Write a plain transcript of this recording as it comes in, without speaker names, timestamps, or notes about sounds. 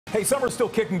Hey, summer's still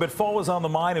kicking, but fall is on the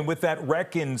mind, and with that,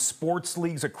 rec in sports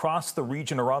leagues across the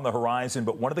region are on the horizon.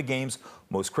 But one of the game's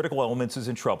most critical elements is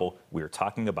in trouble. We are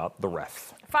talking about the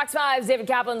ref. Fox 5's David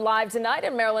Kaplan live tonight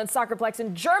in Maryland Soccerplex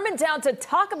in Germantown to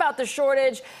talk about the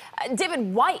shortage.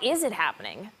 David, why is it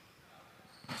happening?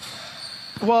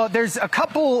 Well, there's a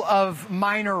couple of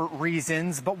minor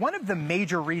reasons, but one of the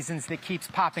major reasons that keeps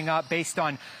popping up based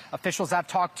on officials I've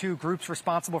talked to, groups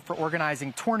responsible for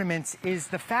organizing tournaments, is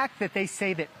the fact that they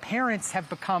say that parents have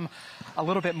become a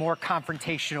little bit more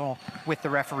confrontational with the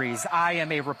referees. I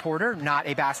am a reporter, not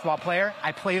a basketball player.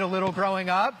 I played a little growing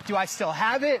up. Do I still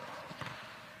have it?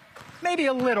 Maybe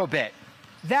a little bit.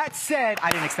 That said,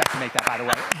 I didn't expect to make that, by the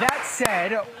way. That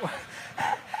said,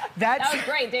 that was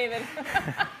great, David.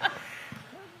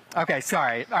 Okay,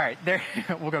 sorry. All right,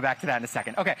 we'll go back to that in a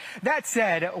second. Okay, that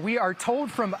said, we are told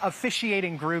from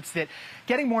officiating groups that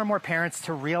getting more and more parents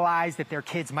to realize that their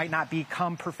kids might not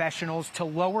become professionals, to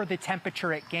lower the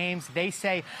temperature at games, they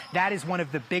say that is one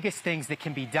of the biggest things that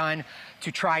can be done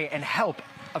to try and help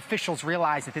officials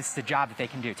realize that this is a job that they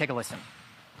can do. Take a listen.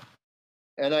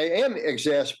 And I am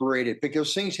exasperated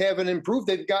because things haven't improved.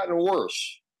 They've gotten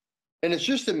worse. And it's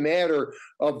just a matter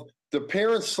of the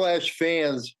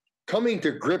parents/fans coming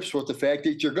to grips with the fact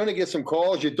that you're going to get some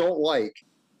calls you don't like.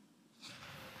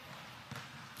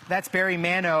 That's Barry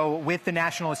Mano with the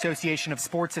National Association of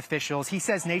Sports Officials. He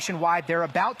says nationwide they're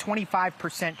about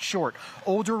 25% short.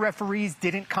 Older referees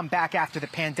didn't come back after the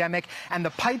pandemic, and the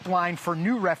pipeline for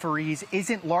new referees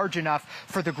isn't large enough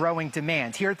for the growing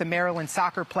demand. Here at the Maryland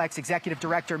Soccerplex, Executive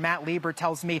Director Matt Lieber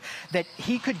tells me that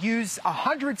he could use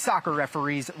 100 soccer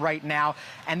referees right now,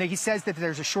 and that he says that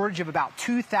there's a shortage of about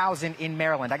 2,000 in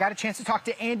Maryland. I got a chance to talk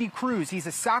to Andy Cruz. He's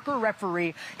a soccer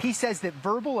referee. He says that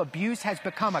verbal abuse has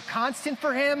become a constant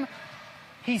for him.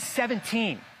 He's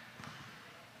 17.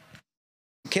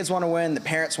 Kids want to win, the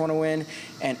parents want to win,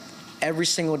 and every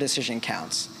single decision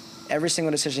counts. Every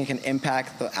single decision can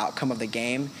impact the outcome of the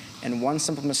game, and one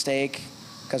simple mistake,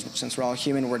 because since we're all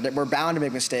human, we're bound to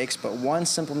make mistakes, but one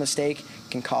simple mistake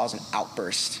can cause an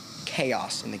outburst,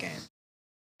 chaos in the game.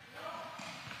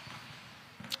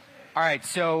 All right,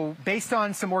 so based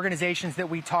on some organizations that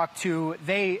we talked to,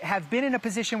 they have been in a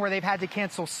position where they've had to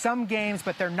cancel some games,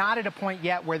 but they're not at a point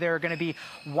yet where there are going to be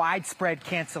widespread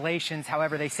cancellations.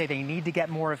 However, they say they need to get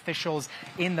more officials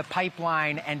in the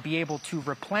pipeline and be able to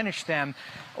replenish them,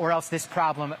 or else this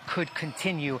problem could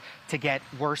continue to get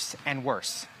worse and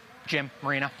worse. Jim,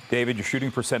 Marina. David, your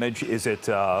shooting percentage is at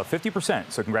 50%,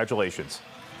 so congratulations.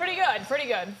 Pretty good, pretty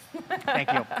good.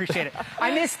 Thank you, appreciate it.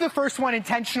 I missed the first one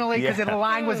intentionally because the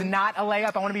line was not a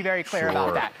layup. I want to be very clear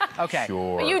about that. Okay.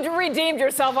 Sure. You redeemed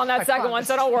yourself on that second one,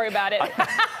 so don't worry about it.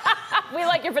 We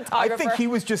like your photographer. I think he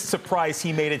was just surprised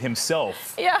he made it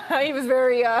himself. Yeah, he was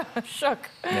very shook.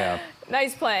 Yeah.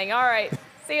 Nice playing. All right.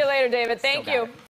 See you later, David. Thank you.